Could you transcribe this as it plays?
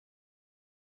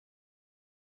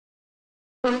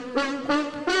This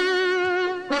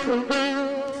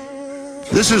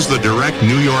is the direct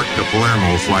New York to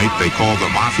Palermo flight they call the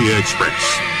Mafia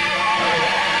Express.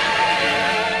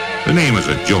 The name is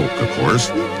a joke, of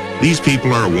course. These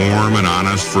people are warm and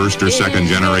honest first or second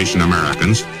generation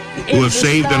Americans who have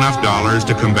saved enough dollars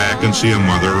to come back and see a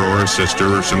mother or a sister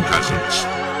or some cousins.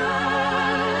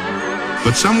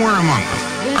 But somewhere among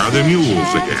them are the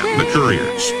mules again, the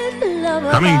couriers.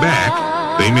 Coming back,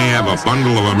 they may have a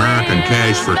bundle of American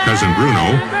cash for Cousin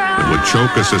Bruno that would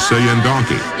choke a Sicilian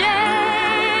donkey.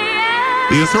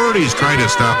 The authorities try to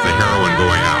stop the heroin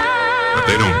going out, but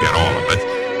they don't get all of it.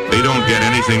 They don't get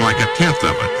anything like a tenth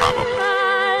of it, probably.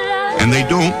 And they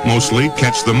don't, mostly,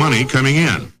 catch the money coming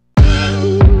in.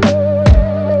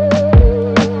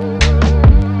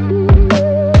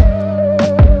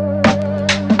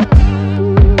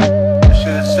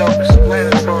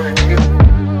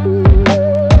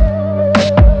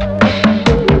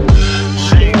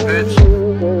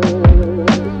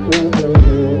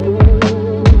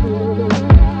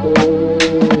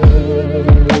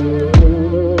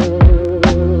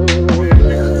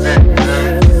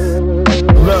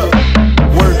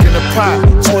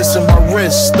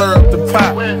 Stir up the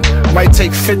pot. Might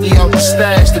take 50 out the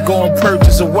stash to go and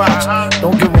purchase a watch.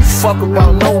 Don't give a fuck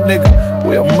about no nigga.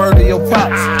 We'll murder your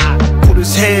pops. Put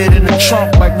his head in the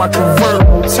trunk like my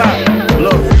convertible top.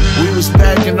 Look, we was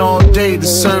bagging all day to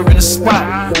serve in the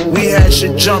spot. We had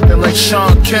shit jumping like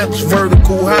Sean Kemp's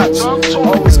vertical hops.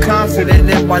 Always confident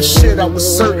in my shit, I was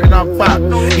certain I pop.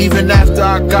 Even after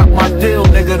I got my deal,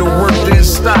 nigga, the work didn't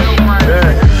stop.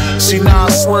 Yeah. See, now I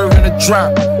swerve in the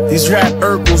drop. These rap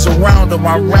Urkels around them,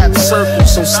 I rap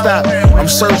circles, so stop. I'm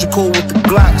surgical with the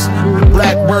Glocks, the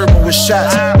black bourbon with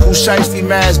shots. Cool shiesty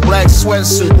mask, black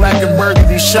sweatsuit, black and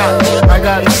burgundy shots. I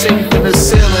got a safe in the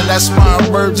ceiling, that's my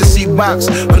emergency box.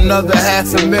 Another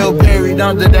 $500,000 buried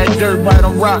under that dirt by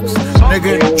them rocks.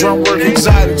 Nigga, drum work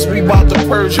exotics, we bout to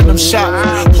purge in them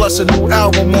shots. Plus a new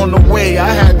album on the way, I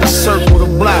had to circle the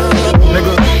block.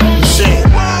 Nigga, shit.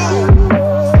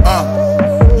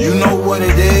 You know what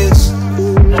it is?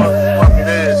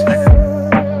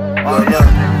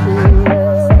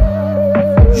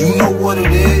 You know what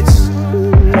it is.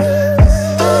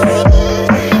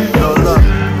 Yo, look.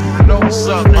 You know what's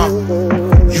up,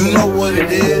 you know what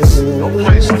it is. Don't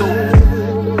play stupid.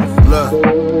 Look.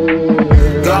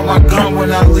 Got my gun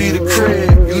when I leave the crib.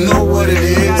 You know what it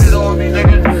is. You know what it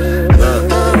is. Look.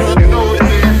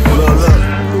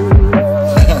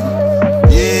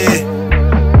 Yeah.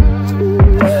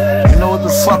 You know what the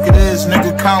fuck it is,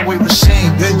 nigga. Conway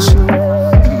machine, bitch.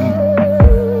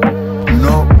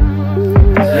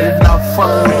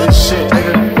 Fuck with this shit,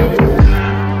 nigga.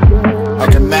 I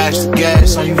can mash the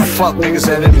gas on you fuck niggas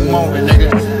at any moment, nigga.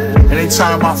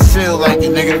 Anytime I feel like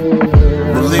it, nigga.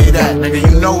 Believe that, nigga.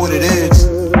 You know what it is.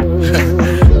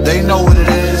 They know what it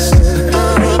is.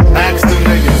 Ask them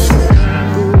niggas.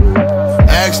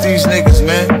 Ask these niggas,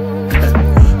 man.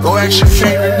 Go ask your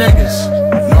favorite niggas. You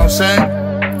know what I'm saying?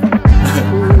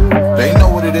 They know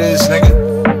what it is, nigga.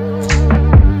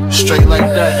 Straight like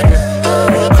that, nigga.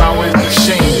 Conway's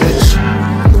machine, bitch.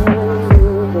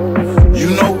 You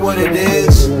know what it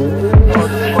is. You know what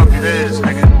the fuck it is,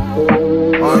 nigga.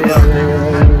 Oh yeah.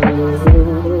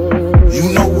 You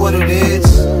know what it is.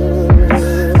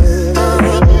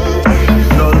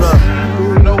 No, look.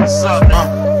 You know what's up,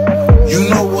 you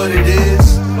know what it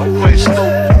is. Don't play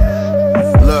stupid.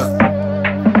 Look.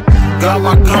 Got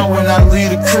my gun when I leave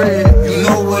the crib. You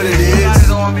know what it is. Got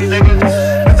it on me, nigga.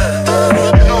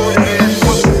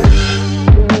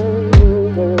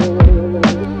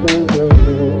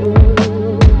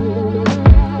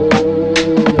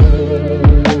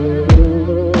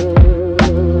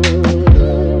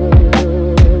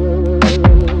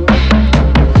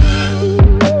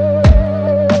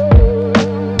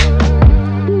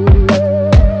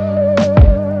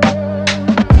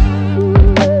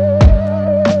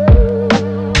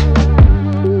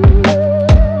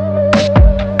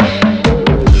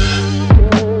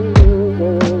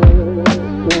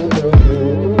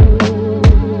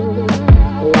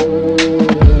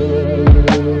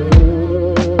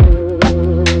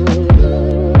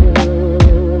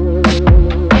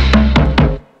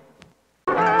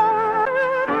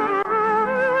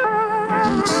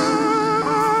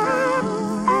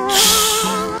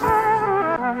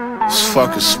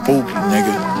 Fucking spooky,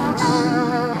 nigga.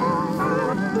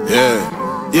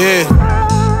 Yeah.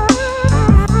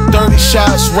 30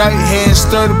 shots, right hand,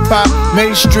 stir the pot.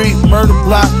 Main Street, murder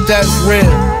block, that's real.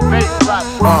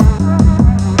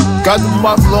 Got the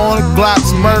muffler on the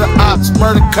Glocks, murder ops,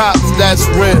 murder cops, that's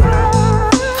real.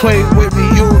 Play with me,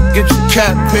 you'll get your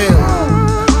cat peeled.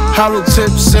 Hollow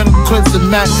tips and the clips of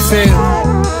Mac Field.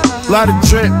 Lot of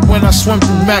drip when I swim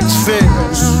through Max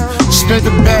Fields. Spent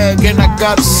the bag and I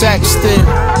got a sack still.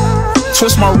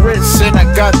 Twist my wrists and I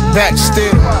got it back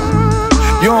still.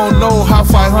 You don't know how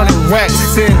 500 racks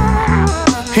feel.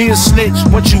 He a snitch,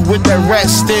 but you with that rat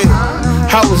still.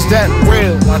 How is that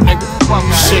real, my nigga?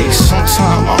 Shit.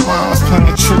 Sometimes my mind's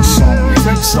playing tricks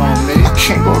on me. I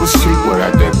can't go to sleep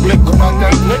without that blick on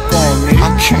me.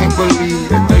 I can't believe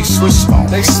that they switched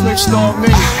on me.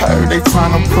 I heard they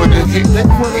tryna put a hit on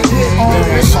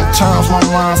me. Sometimes my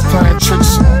mind's playing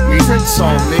tricks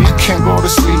on me. I can't go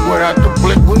to sleep without the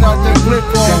blick on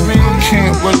me. I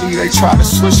can't believe they try to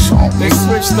switch on me.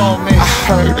 I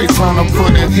heard they tryna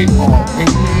put a hit on me.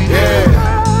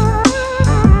 Yeah.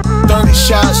 30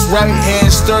 shots, right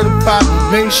hand, stir the pot,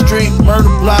 Main Street, murder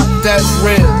block, that's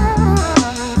real.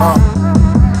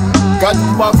 Got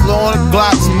the buffalo on the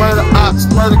Glocks, murder ops,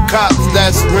 murder cops,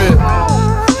 that's real.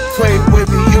 Play with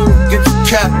me, you get your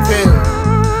cap filled.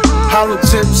 Hollow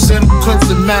tips and the clips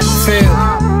of Mac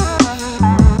Field.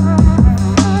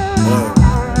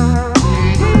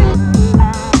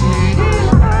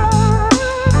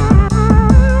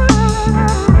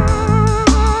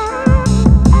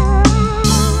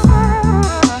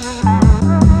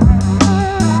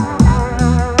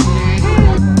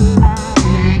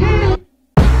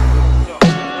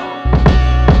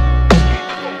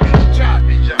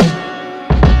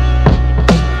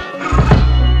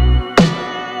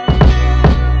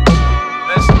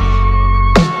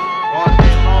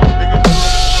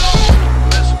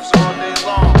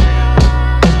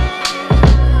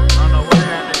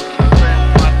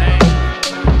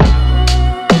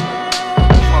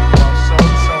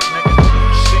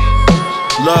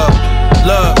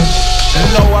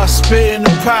 Spit in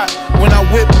the pot when I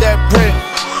whip that brick.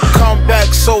 Come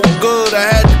back so good, I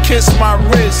had to kiss my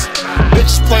wrist.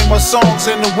 Bitches play my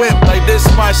songs in the whip like this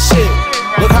my shit.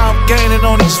 Look how I'm gaining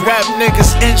on these rap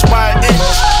niggas inch by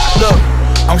inch. Look,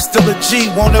 I'm still a G,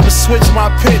 won't ever switch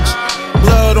my pitch.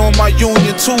 Blood on my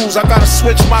union tools, I gotta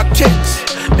switch my kicks.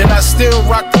 And I still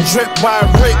rock the drip by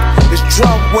Rick. It's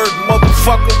drum work,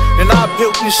 motherfucker, and I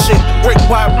built this shit brick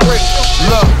by brick.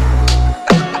 Look,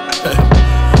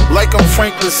 like I'm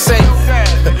Franklin Saint.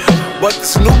 But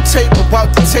this new tape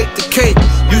about to take the cake.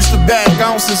 Used to bag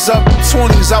ounces up in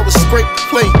 20s, I would scrape the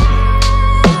plate.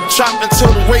 Chop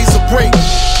until the razor break.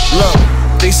 Look,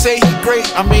 they say he great,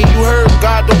 I mean you heard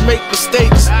God don't make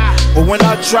mistakes. But when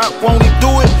I drop, won't he do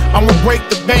it? I'ma break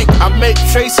the bank. I make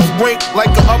faces break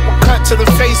like an uppercut to the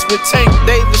face with Tank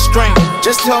Davis strength.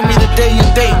 Just tell me the day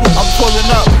and date. I'm pulling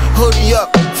up, hoodie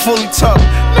up, fully tucked.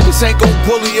 Niggas ain't gon'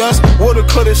 bully us. Woulda,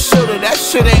 coulda, shoulda. That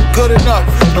shit ain't good enough.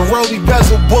 The roadie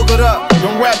bezel boogered up.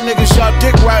 Them rap niggas y'all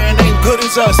dick riding ain't good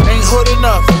as us. Ain't hood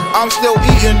enough. I'm still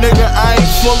eating, nigga. I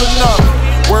ain't full enough.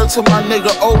 Word to my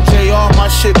nigga OJ, all my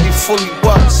shit be fully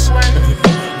bucks.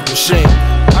 Shit,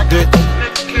 I did.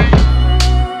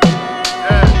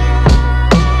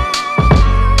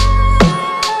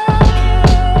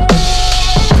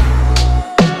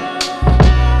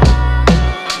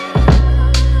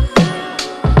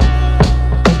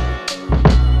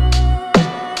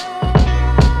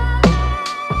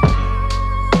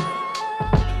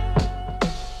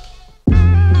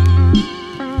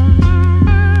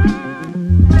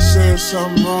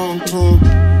 Something wrong to him.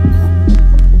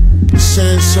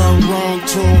 Saying something wrong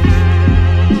to him.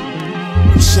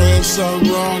 Saying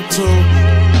something wrong to him.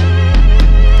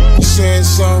 Saying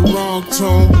something wrong to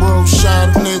him. Bro shot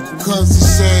a nigga cause he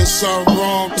said something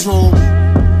wrong to him.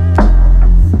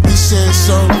 He said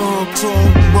something wrong to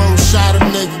him. Bro shot a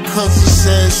nigga cause he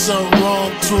said something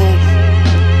wrong to him.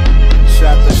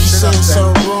 He said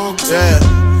something wrong to him.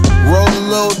 Roll a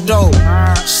little dope,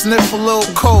 sniff a little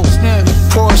coke,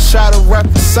 pour a shot of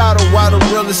reposado while the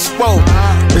realest spoke.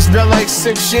 It's been like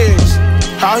 6 years.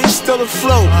 How he still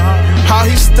afloat? How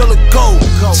he still a goat?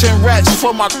 10 rats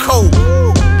for my coat.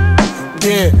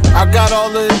 Yeah, I got all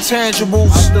the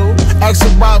intangibles. Ask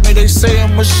about me, they say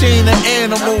I'm machine and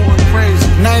animal.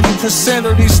 90%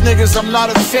 of these niggas, I'm not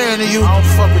a fan of you.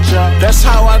 That's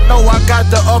how I know I got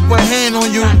the upper hand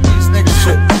on you.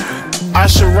 I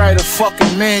should write a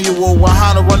fucking manual on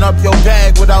how to run up your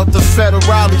bag without the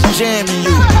federales jamming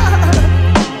you.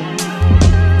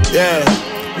 Yeah,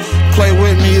 play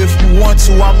with me if you want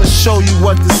to, I'ma show you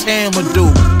what this hammer do.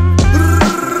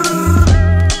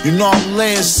 You know I'm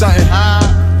laying something.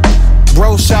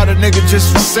 Bro shot a nigga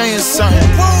just for saying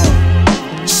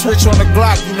something. Switch on the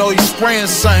Glock, you know he's spraying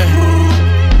something.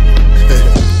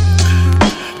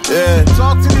 Yeah,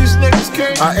 talk to these niggas,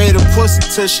 King. I ate a pussy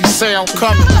till she say I'm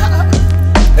coming.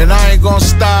 And I ain't gonna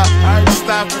stop. I ain't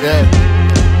stopping. Yeah.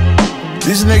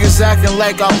 These niggas acting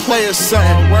like I play or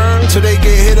something till they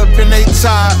get hit up in they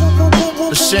tie.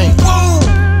 Machine.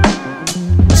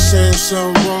 You said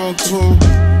something wrong to him.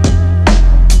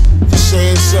 You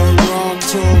said something wrong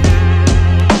to him.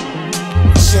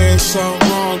 You said something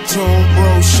wrong to him.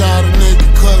 Bro shot a nigga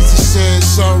cause he said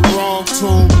something wrong to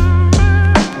him.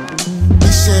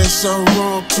 He said something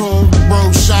wrong to him.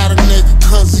 Bro shot a nigga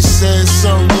cause he said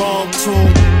something wrong to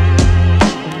him.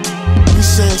 He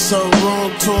said something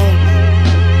wrong to him.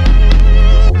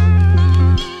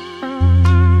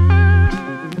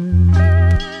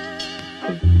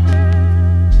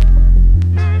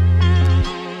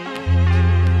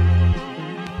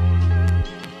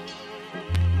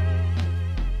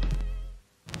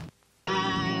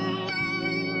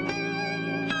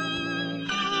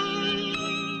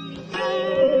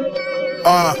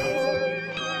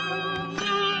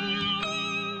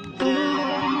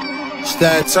 It's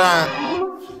that time,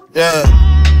 yeah.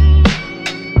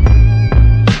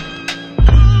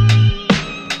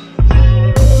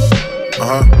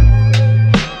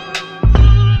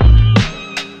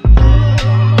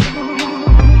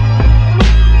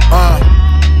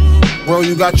 Bro,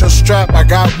 you got your strap, I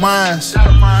got mine.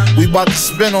 We bout to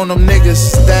spin on them niggas,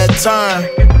 it's that time.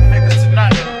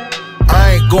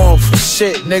 I ain't going for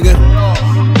shit, nigga.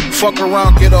 Fuck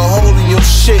around, get a hold of your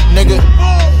shit, nigga.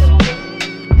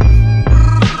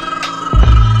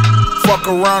 Fuck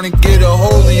around and get a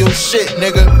hold of your shit,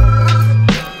 nigga.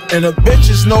 And the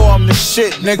bitches know I'm the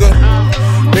shit, nigga.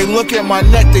 They look at my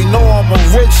neck, they know I'm a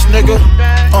rich nigga.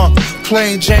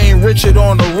 Plain Jane Richard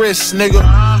on the wrist, nigga.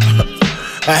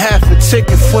 A half a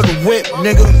ticket for the whip,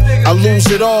 nigga. I lose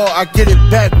it all, I get it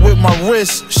back with my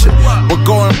wrist. Shit. But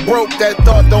going broke, that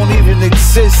thought don't even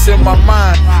exist in my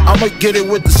mind. I'ma get it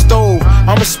with the stove,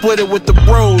 I'ma split it with the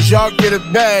bros. Y'all get it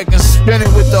back and spin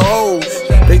it with the hoes.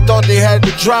 They thought they had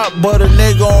the drop, but a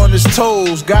nigga on his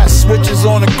toes. Got switches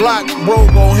on the Glock, bro,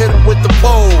 gon' hit him with the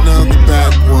pole. Another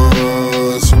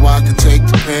backwards, so I can take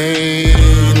the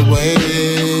pain away.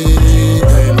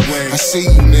 I see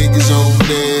you niggas over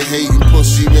there hating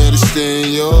pussy, better stay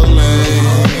in your lane.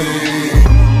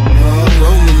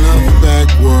 Roll another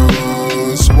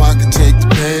backwards, so I can take the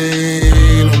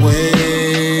pain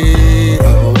away.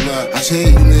 I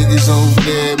see you niggas over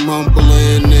there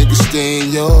mumbling, niggas stay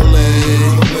in your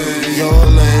lane,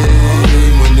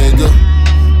 my nigga.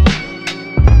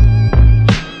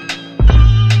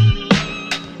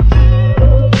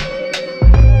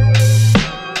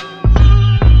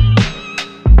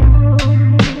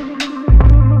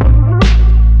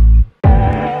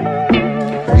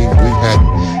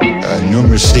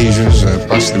 Numerous seizures,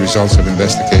 plus the results of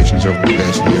investigations over the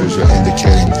past years are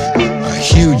indicating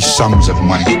huge sums of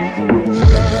money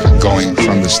going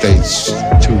from the States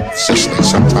to Sicily,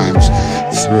 sometimes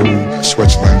through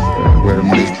Switzerland, where the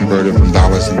money is converted from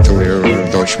dollars into lira or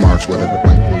Deutschmarks, whatever it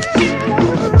might be,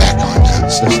 back on to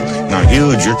Sicily. Now,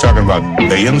 huge, you're talking about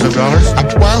billions of dollars?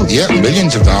 Well, yeah,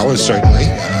 millions of dollars, certainly.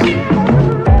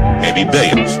 Maybe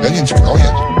billions. Billions of, oh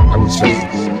yeah, I would say.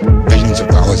 Billions of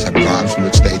dollars have gone from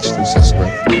the States to Sicily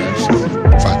for the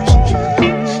past 5 or 6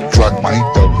 years. Drug money,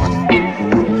 dope money.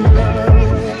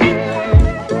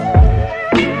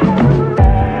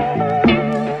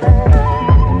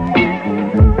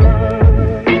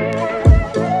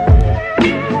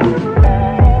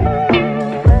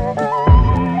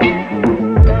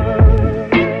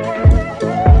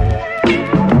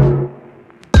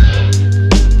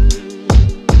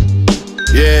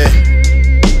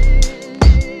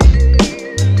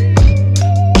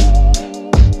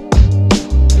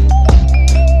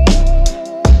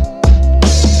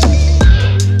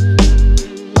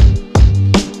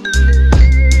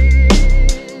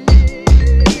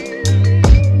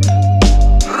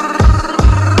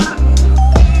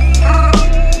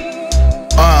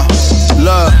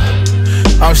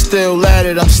 Still at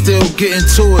it, I'm still getting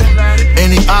to it.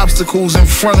 Any obstacles in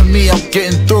front of me, I'm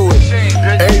getting through it.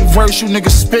 Every verse you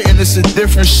niggas spitting, it's a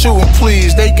different shoe. And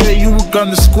please, they gave you a gun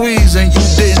to squeeze and you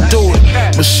didn't do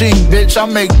it. Machine, bitch, I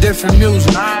make different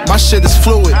music. My shit is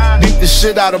fluid, beat the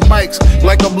shit out of mics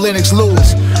like I'm Lennox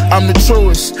Lewis. I'm the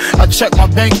truest. I checked my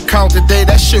bank account today,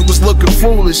 that shit was looking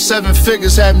foolish. 7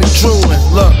 figures had me drooling.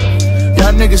 Look,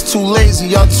 y'all niggas too lazy,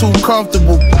 y'all too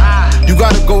comfortable. You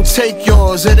gotta go take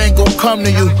yours, it ain't gon' come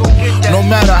to you. No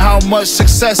matter how much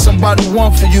success somebody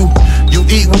want for you, you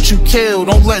eat what you kill,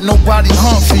 don't let nobody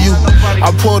hunt for you.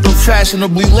 I pulled up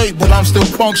fashionably late, but I'm still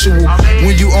punctual.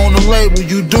 When you own a label,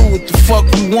 you do what the fuck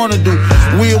you wanna do.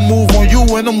 We'll move on you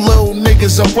and them little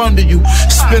niggas up under you.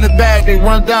 Spin a bag, they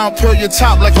run down, peel your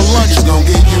top like a lunch. Don't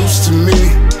get used to me,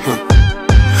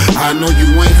 I I know you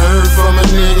ain't heard from a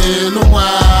nigga in a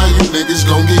while. You niggas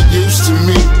gon' get used to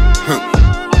me.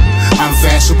 I'm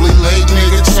fashionably late,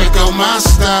 nigga, check out my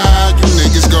style. You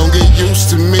niggas gon' get used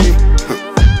to me.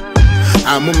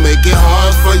 I'ma make it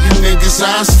hard for you niggas,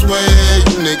 I swear.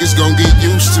 You niggas gon' get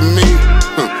used to me.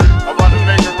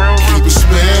 Keep a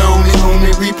spell on me,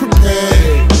 homie, be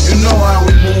prepared. You know how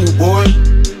we move, boy.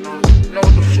 You know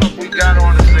what the fuck we got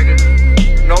on us, nigga.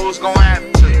 You know what's gonna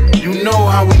happen to you. You know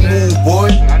how we move, boy.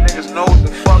 Y'all niggas know what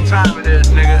the fuck time it is,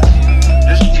 nigga.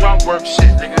 This drunk work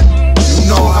shit, nigga. You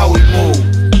know how we move.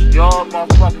 Y'all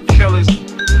motherfucking killers,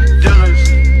 dealers,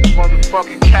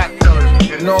 motherfucking cat killers,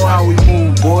 nigga. You know how we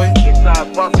move, boy.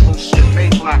 Inside Buffalo shit,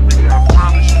 face lock, nigga, I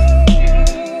promise you.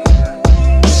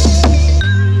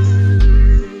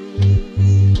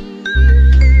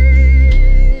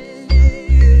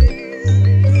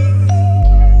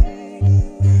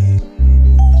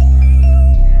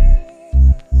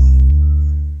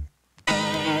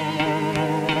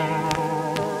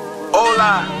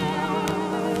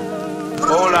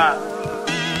 Hola,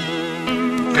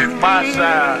 ¿qué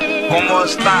pasa? ¿Cómo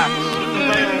estás?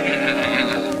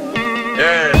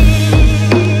 Yeah.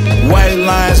 White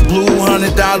lines, blue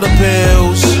 $100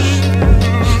 bills.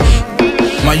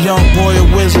 My young boy a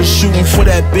wizard, shooting for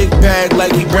that big bag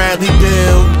like he Bradley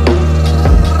Bill.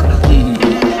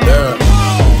 Yeah.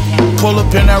 Pull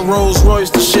up in that Rolls Royce,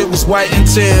 the shit was white and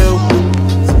teal.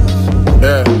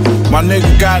 Yeah. My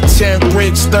nigga got 10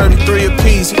 bricks, 33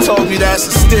 apiece. He told me that's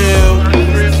a steal.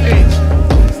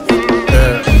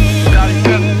 Yeah.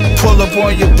 Pull up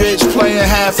on your bitch, playing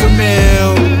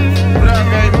 $500,000.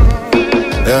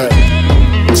 Yeah.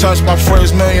 Touched my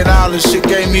first $1 million, shit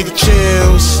gave me the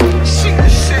chills.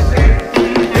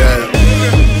 Yeah.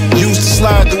 Used to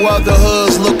slide through other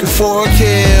hoods looking for a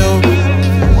kill.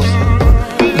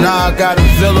 Now I got a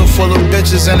villa full of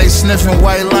bitches and they sniffing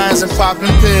white lines and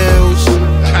popping pills.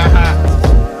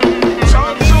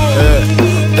 Yeah.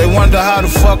 They wonder how the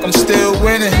fuck I'm still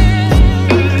winning.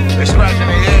 They scratching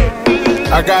their head.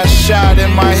 I got shot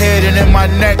in my head and in my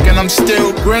neck and I'm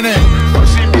still grinning.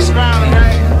 See me smiling,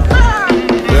 right?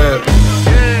 Yeah.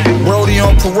 Brody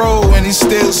on parole and he's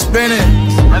still spinning.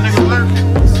 My nigga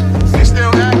lurking. He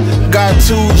still acting. Got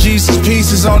 2 Jesus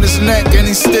pieces on his neck and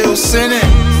he's still sinning.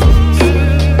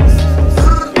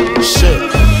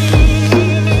 Shit.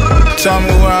 Tell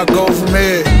me where I go from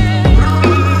here.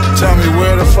 Tell me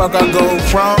where the fuck I go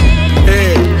from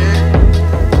here.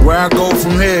 Where I go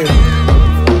from here.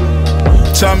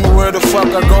 Tell me where the fuck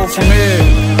I go from here.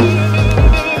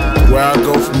 Where I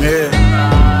go from here.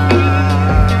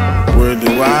 Where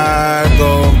do I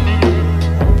go?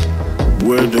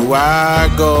 Where do I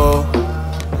go?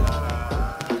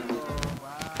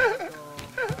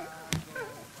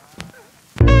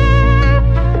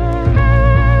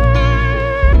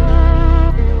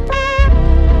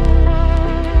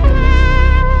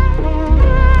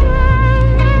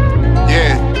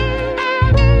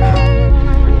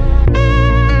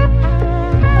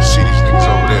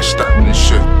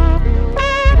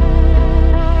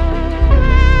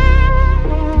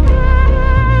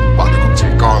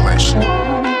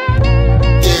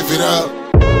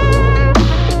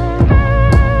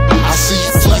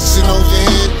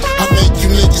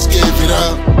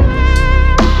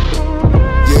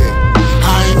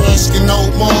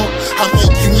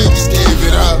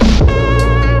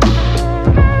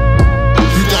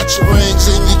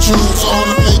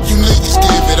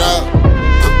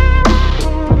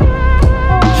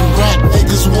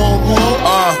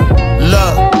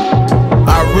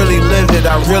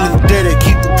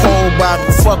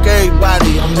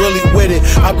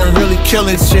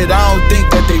 Killing shit, I don't think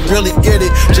that they really get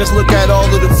it. Just look at all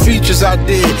of the features I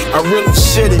did, I really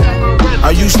shit it.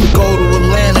 I used to go to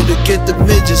Atlanta to get the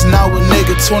midgets. Now a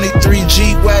nigga 23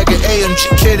 G-Wagon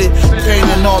AMG kidded.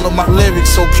 Painting all of my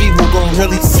lyrics so people gon'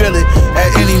 really feel it.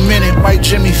 At any minute, might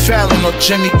Jimmy Fallon or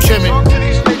Jimmy Kimmel.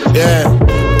 Yeah,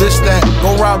 this, that,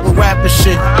 go rob a rapper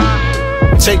shit.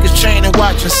 Take his chain and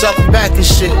watch and sell it back and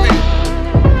shit.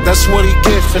 That's what he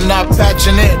get for not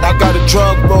patching it. I got a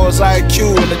drug lord's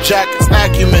IQ and a jacket's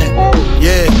acumen.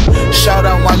 Yeah, shout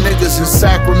out my niggas in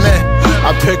Sacramento.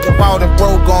 I pick them out and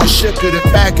bro gon' ship it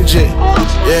and package it.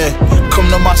 Yeah, come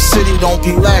to my city, don't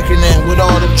be lacking in. With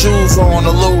all the jewels on,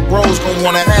 the little bros gon'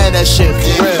 wanna have that shit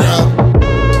for real.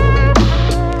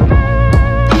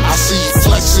 I see you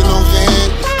flexing on your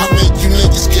head, I make you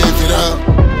niggas give it up.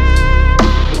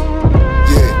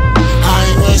 Yeah, I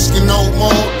ain't asking no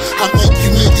more, I make you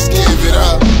niggas give it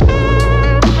up.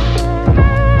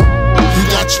 You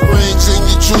got your rings and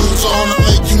your jewels on, I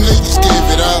make you niggas give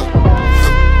it up.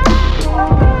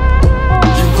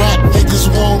 You rap niggas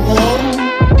want war?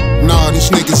 Nah, these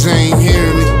niggas ain't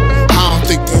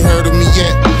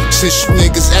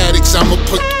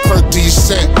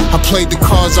played the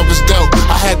cards I was dealt.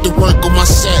 I had to work on my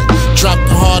set. Drop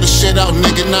the hardest shit out,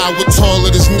 nigga. Now we're taller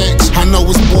than next. I know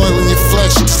it's boiling your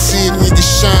flesh to see a nigga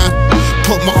shine.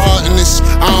 Put my heart in this.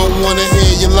 I don't wanna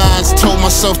hear your lies. Told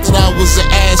myself that I was an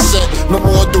asset. No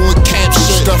more doing cap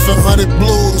shit. Stuffing 100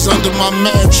 blues under my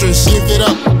mattress. Give it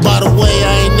up, by the way,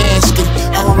 I ain't asking.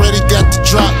 I already got the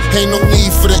drop, ain't no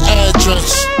need for the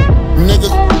address.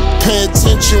 Nigga, pay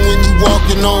attention when you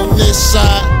walking on this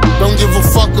side. Don't give a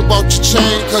fuck about your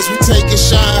chain, cause we taking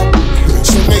shine.